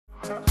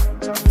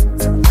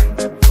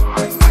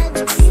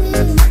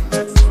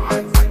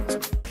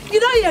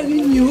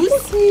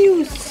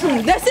news.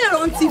 They say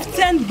around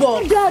 10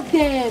 bob. Got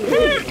them.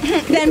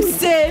 Dem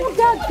say.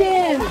 Got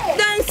them.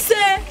 Dem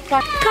say.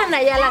 Can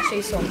I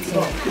say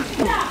something?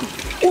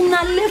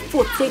 Una left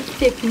for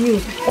take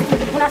news.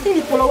 Una see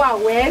the follower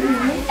web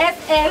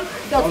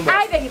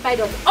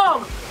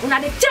fl.iverify.org. Una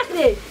dey check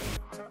it.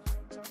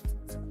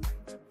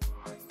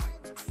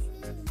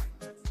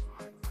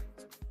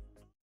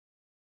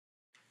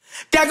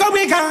 Tiago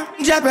Biga,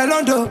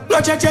 Jabelondo,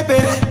 Noche Chepe,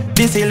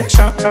 this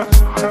election.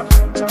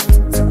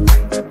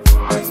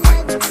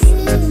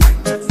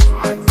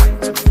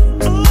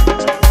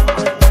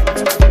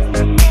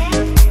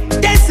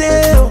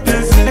 Deseo,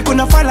 me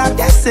kuna fala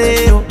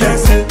deseo.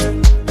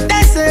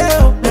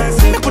 Deseo,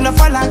 me kuna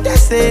fala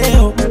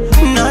deseo.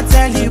 Not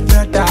tell you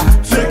brother,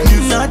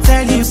 not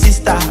tell you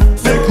sister.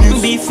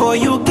 Before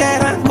you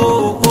get and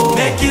go,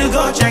 make you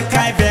go check,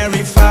 I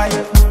verify.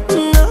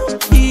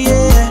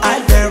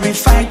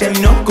 Them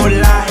no go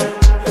lie.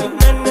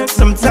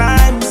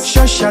 Sometimes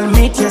social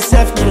media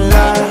self can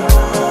lie.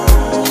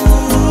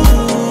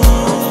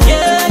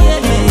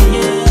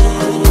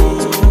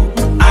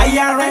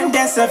 IRN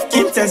themself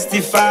can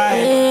testify.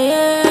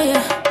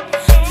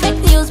 Fake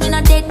news me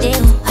not dead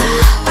deal.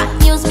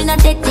 Bad news me not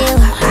dead deal.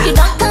 You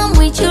don't come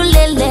with you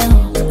lele.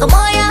 Come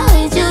on ya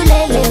with you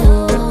lele.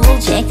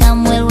 Check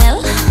 'em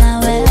well.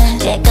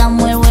 Check 'em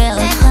well.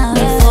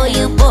 Before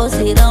you post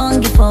it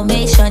on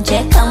information,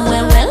 check 'em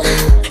well.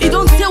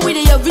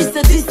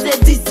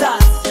 This that.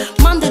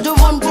 Man, they don't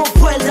run go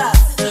well that.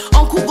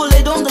 Uncle go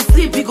lay down the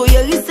sleep, he go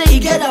here, he say he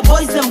get the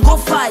boys, them go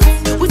fight.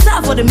 We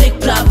start for the make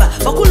blabber,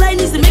 but who line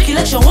is to make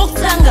election walk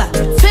longer.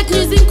 Fake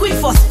news in quick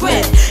for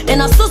spread,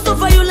 and a source of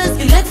violence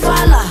elect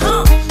fala.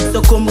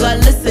 So come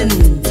listen,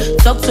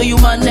 talk to you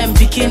man them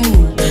picking.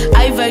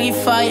 I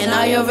verify and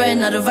I run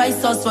the right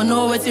source for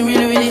know what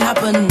really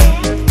happen.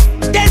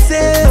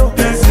 Deseo,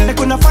 me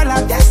kuna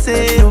fala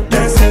deseo.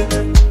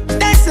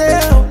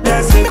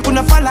 Me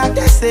kuna fala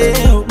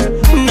deseo.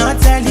 Not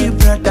tell you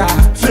brother,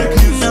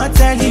 not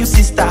tell you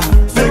sister.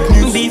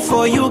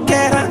 Before you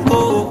get and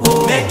go,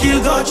 make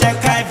you go check,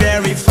 I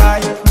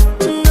verify.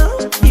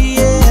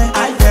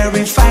 I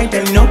verify,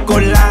 them no go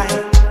lie.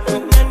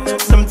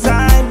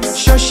 Sometimes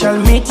social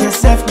media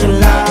self can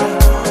lie.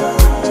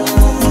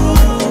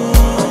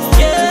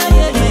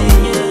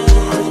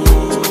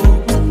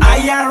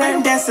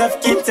 IRN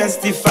themself can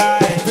testify.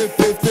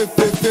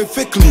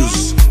 Fake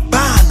news,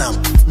 ban 'em,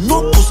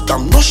 no post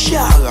 'em, no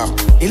share 'em.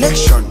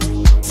 Election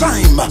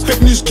time,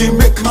 fake news can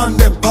make man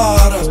them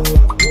para.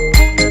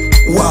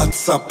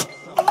 WhatsApp,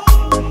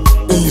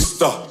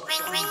 Insta,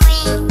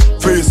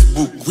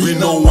 Facebook, we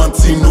no want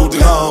to no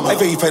drama. I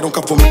verify don't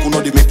come for me, no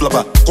they make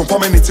blabber.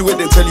 Confirm anything where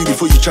they tell you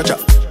before you charge up.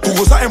 Who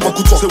goes out and walk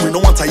say we no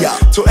want to ya.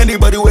 So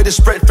anybody where they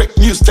spread fake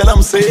news, tell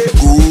them say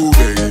go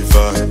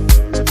verify,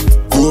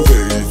 go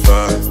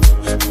verify,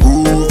 go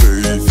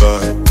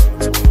verify,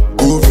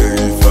 go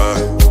verify.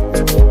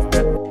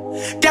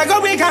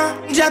 Tiago Biga,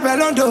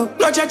 Jabelondo,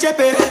 Noche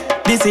Chepe,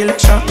 this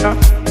election.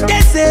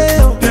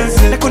 Deseo,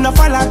 me kuna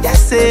fala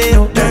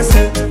deseo.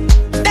 Deseo,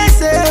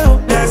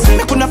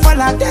 me kuna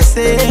fala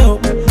deseo.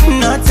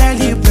 Not tell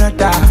you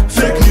brother,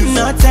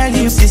 not tell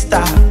you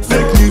sister,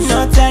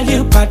 not tell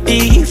you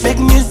party. Fake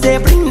news they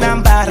bring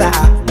nambara.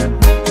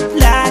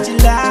 La,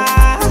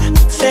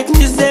 fake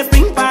news they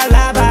bring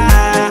palaba.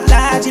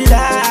 La,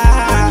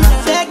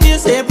 fake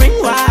news they bring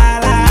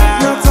wala.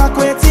 No talk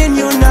waiting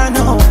you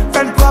no,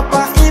 friend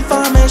proper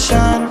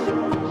information.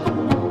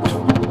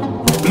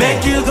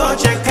 Make you go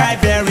check, I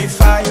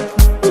verify.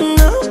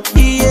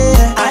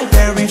 I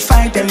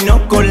verify, them no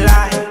go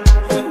lie.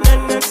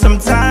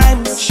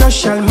 Sometimes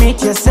social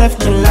media self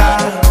can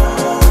lie.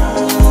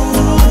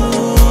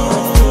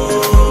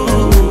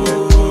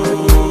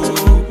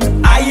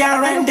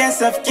 IRN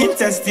themself can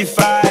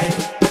testify.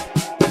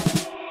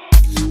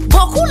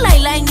 Boku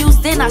lie news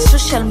then are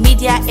social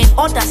media and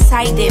other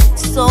side them.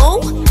 So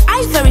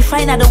I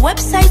verify na the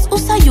website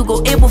also you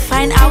go able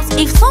find out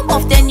if some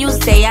of the news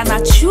they are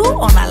not true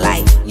or not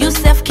lie. You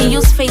self can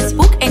use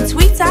Facebook and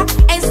Twitter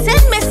and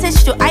send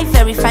message to I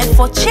verify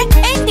for check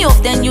any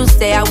of the news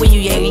they are when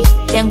you hear it.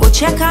 Then go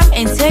check them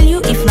and tell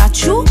you if not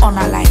true or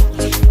not lie.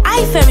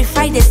 I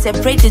verify they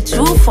separate the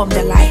true from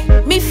the lie.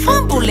 Me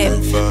fumble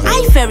them.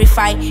 I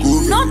verify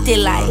not the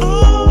lie.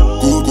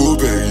 Go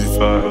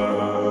verify.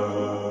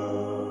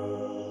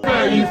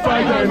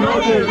 Verify they know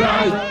they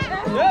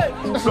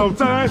lie.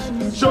 Sometimes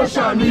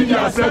social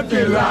media said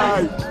they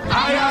lie.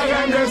 I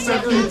am the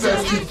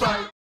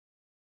testify.